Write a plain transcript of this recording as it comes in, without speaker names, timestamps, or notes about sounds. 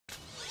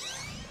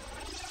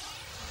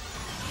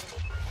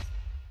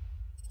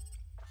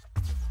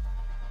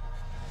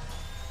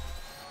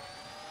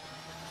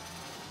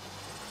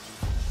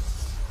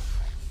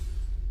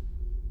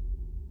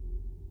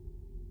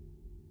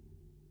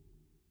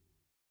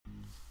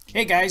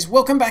Hey guys,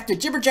 welcome back to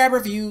Jibber Jab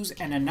Reviews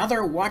and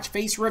another watch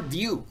face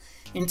review.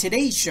 In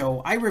today's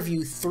show, I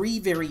review 3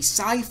 very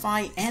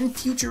sci-fi and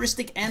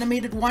futuristic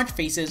animated watch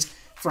faces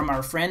from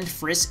our friend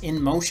FRISS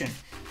in Motion.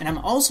 And I'm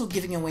also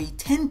giving away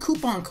 10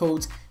 coupon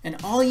codes, and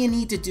all you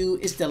need to do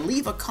is to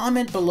leave a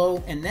comment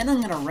below, and then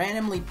I'm going to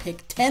randomly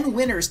pick 10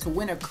 winners to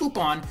win a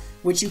coupon,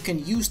 which you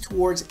can use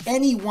towards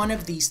any one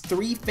of these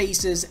 3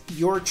 faces,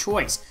 your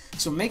choice.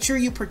 So make sure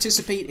you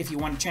participate if you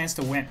want a chance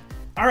to win.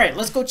 Alright,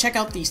 let's go check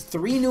out these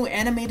 3 new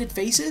animated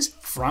faces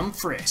from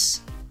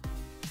FRISS.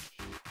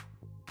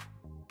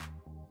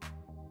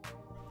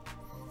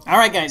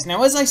 Alright guys,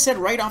 now as I said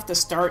right off the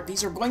start,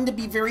 these are going to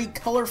be very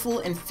colorful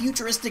and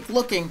futuristic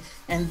looking,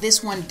 and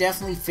this one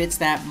definitely fits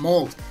that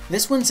mold.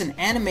 This one's an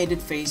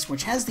animated face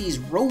which has these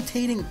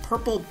rotating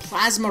purple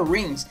plasma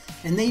rings,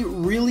 and they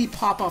really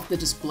pop off the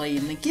display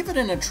and they give it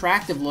an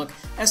attractive look,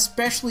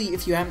 especially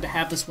if you happen to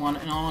have this one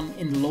on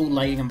in low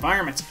lighting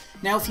environments.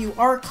 Now if you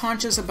are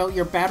conscious about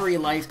your battery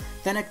life,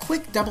 then a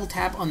quick double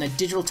tap on the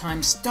digital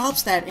time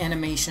stops that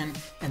animation,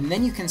 and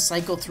then you can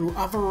cycle through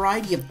a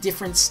variety of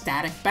different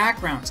static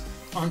backgrounds.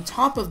 On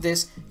top of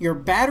this, your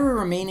battery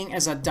remaining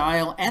as a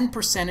dial and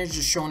percentage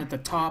is shown at the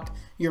top,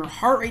 your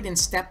heart rate and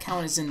step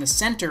count is in the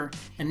center,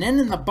 and then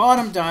in the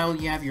bottom dial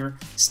you have your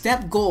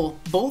step goal,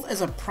 both as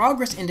a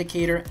progress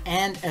indicator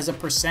and as a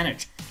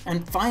percentage.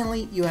 And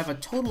finally, you have a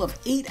total of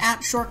 8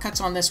 app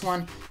shortcuts on this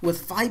one, with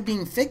 5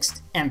 being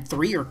fixed and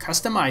 3 are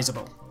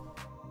customizable.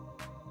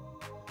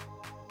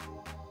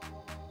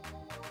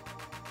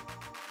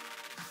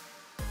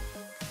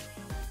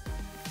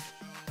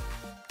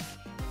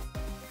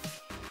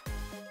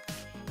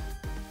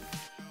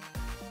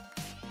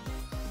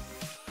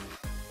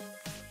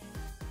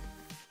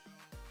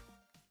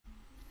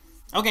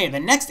 Okay, the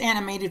next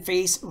animated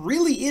face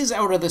really is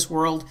out of this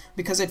world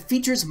because it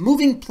features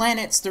moving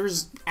planets,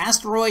 there's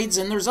asteroids,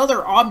 and there's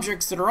other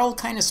objects that are all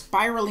kind of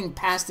spiraling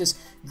past this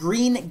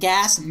green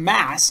gas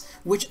mass,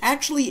 which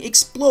actually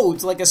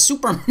explodes like a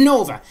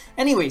supernova.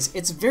 Anyways,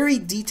 it's very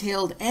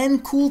detailed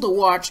and cool to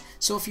watch,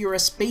 so if you're a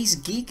space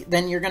geek,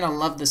 then you're gonna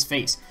love this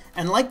face.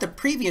 And like the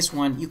previous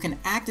one, you can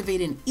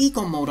activate an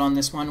eco mode on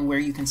this one where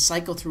you can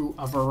cycle through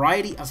a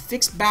variety of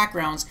fixed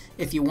backgrounds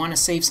if you want to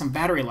save some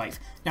battery life.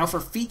 Now for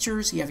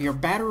features, you have your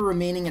battery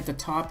remaining at the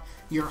top,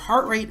 your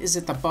heart rate is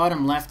at the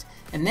bottom left,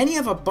 and then you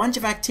have a bunch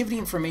of activity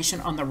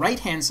information on the right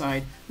hand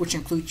side, which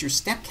includes your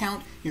step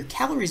count, your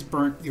calories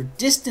burnt, your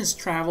distance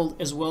traveled,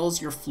 as well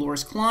as your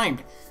floors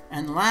climbed.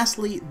 And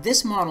lastly,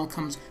 this model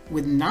comes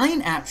with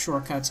 9 app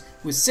shortcuts,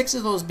 with 6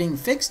 of those being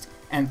fixed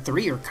and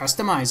 3 are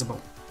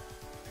customizable.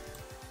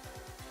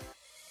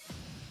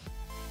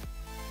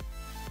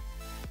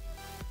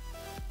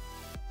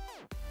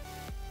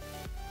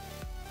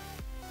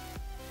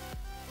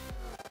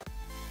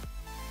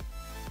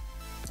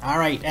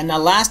 Alright, and the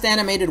last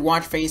animated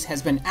watch face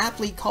has been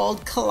aptly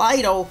called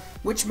KALEIDO,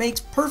 which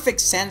makes perfect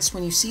sense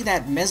when you see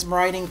that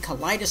mesmerizing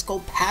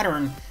kaleidoscope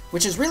pattern,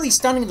 which is really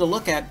stunning to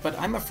look at, but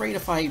I'm afraid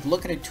if I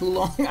look at it too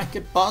long, I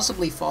could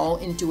possibly fall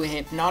into a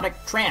hypnotic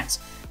trance,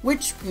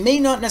 which may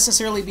not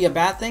necessarily be a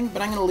bad thing,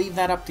 but I'm going to leave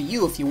that up to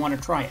you if you want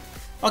to try it.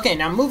 Okay,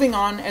 now moving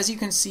on, as you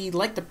can see,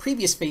 like the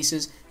previous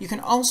faces, you can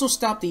also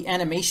stop the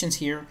animations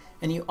here,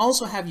 and you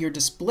also have your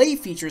display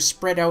features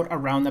spread out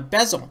around the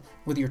bezel,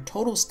 with your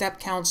total step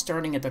count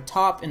starting at the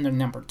top in the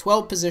number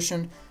 12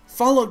 position,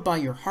 followed by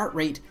your heart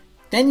rate,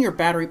 then your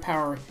battery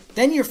power,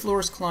 then your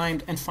floors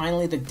climbed, and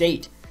finally the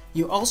date.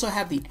 You also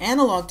have the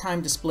analog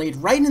time displayed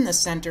right in the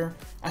center,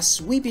 a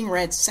sweeping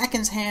red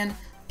seconds hand,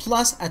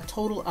 plus a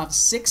total of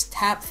 6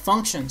 tap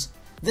functions.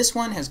 This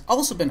one has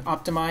also been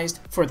optimized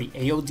for the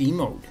AOD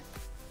mode.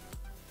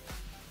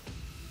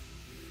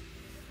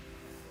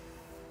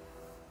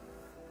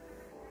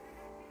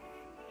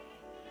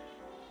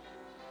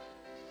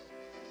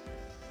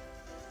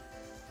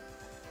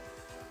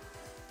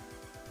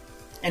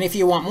 And if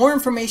you want more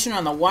information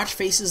on the watch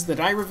faces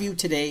that I reviewed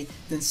today,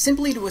 then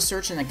simply do a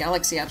search in the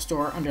Galaxy App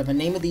Store under the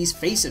name of these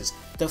faces.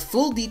 The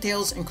full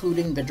details,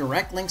 including the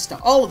direct links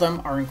to all of them,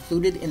 are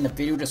included in the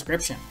video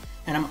description.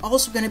 And I'm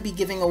also going to be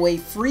giving away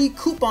free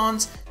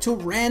coupons to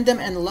random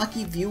and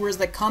lucky viewers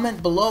that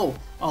comment below.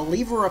 I'll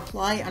leave a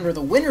reply under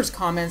the winners'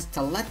 comments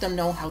to let them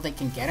know how they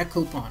can get a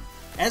coupon.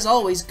 As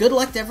always, good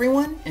luck to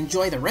everyone,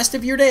 enjoy the rest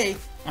of your day,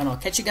 and I'll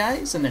catch you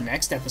guys in the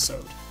next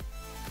episode.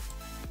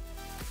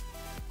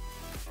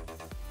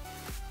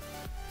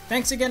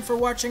 Thanks again for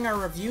watching our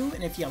review,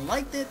 and if you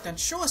liked it, then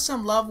show us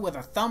some love with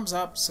a thumbs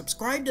up,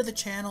 subscribe to the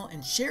channel,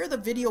 and share the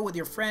video with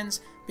your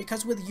friends,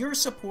 because with your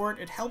support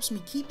it helps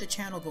me keep the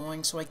channel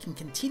going so I can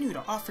continue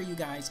to offer you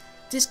guys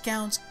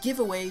discounts,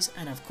 giveaways,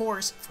 and of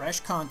course, fresh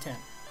content.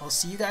 I'll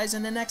see you guys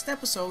in the next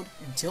episode.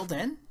 Until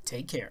then,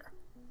 take care.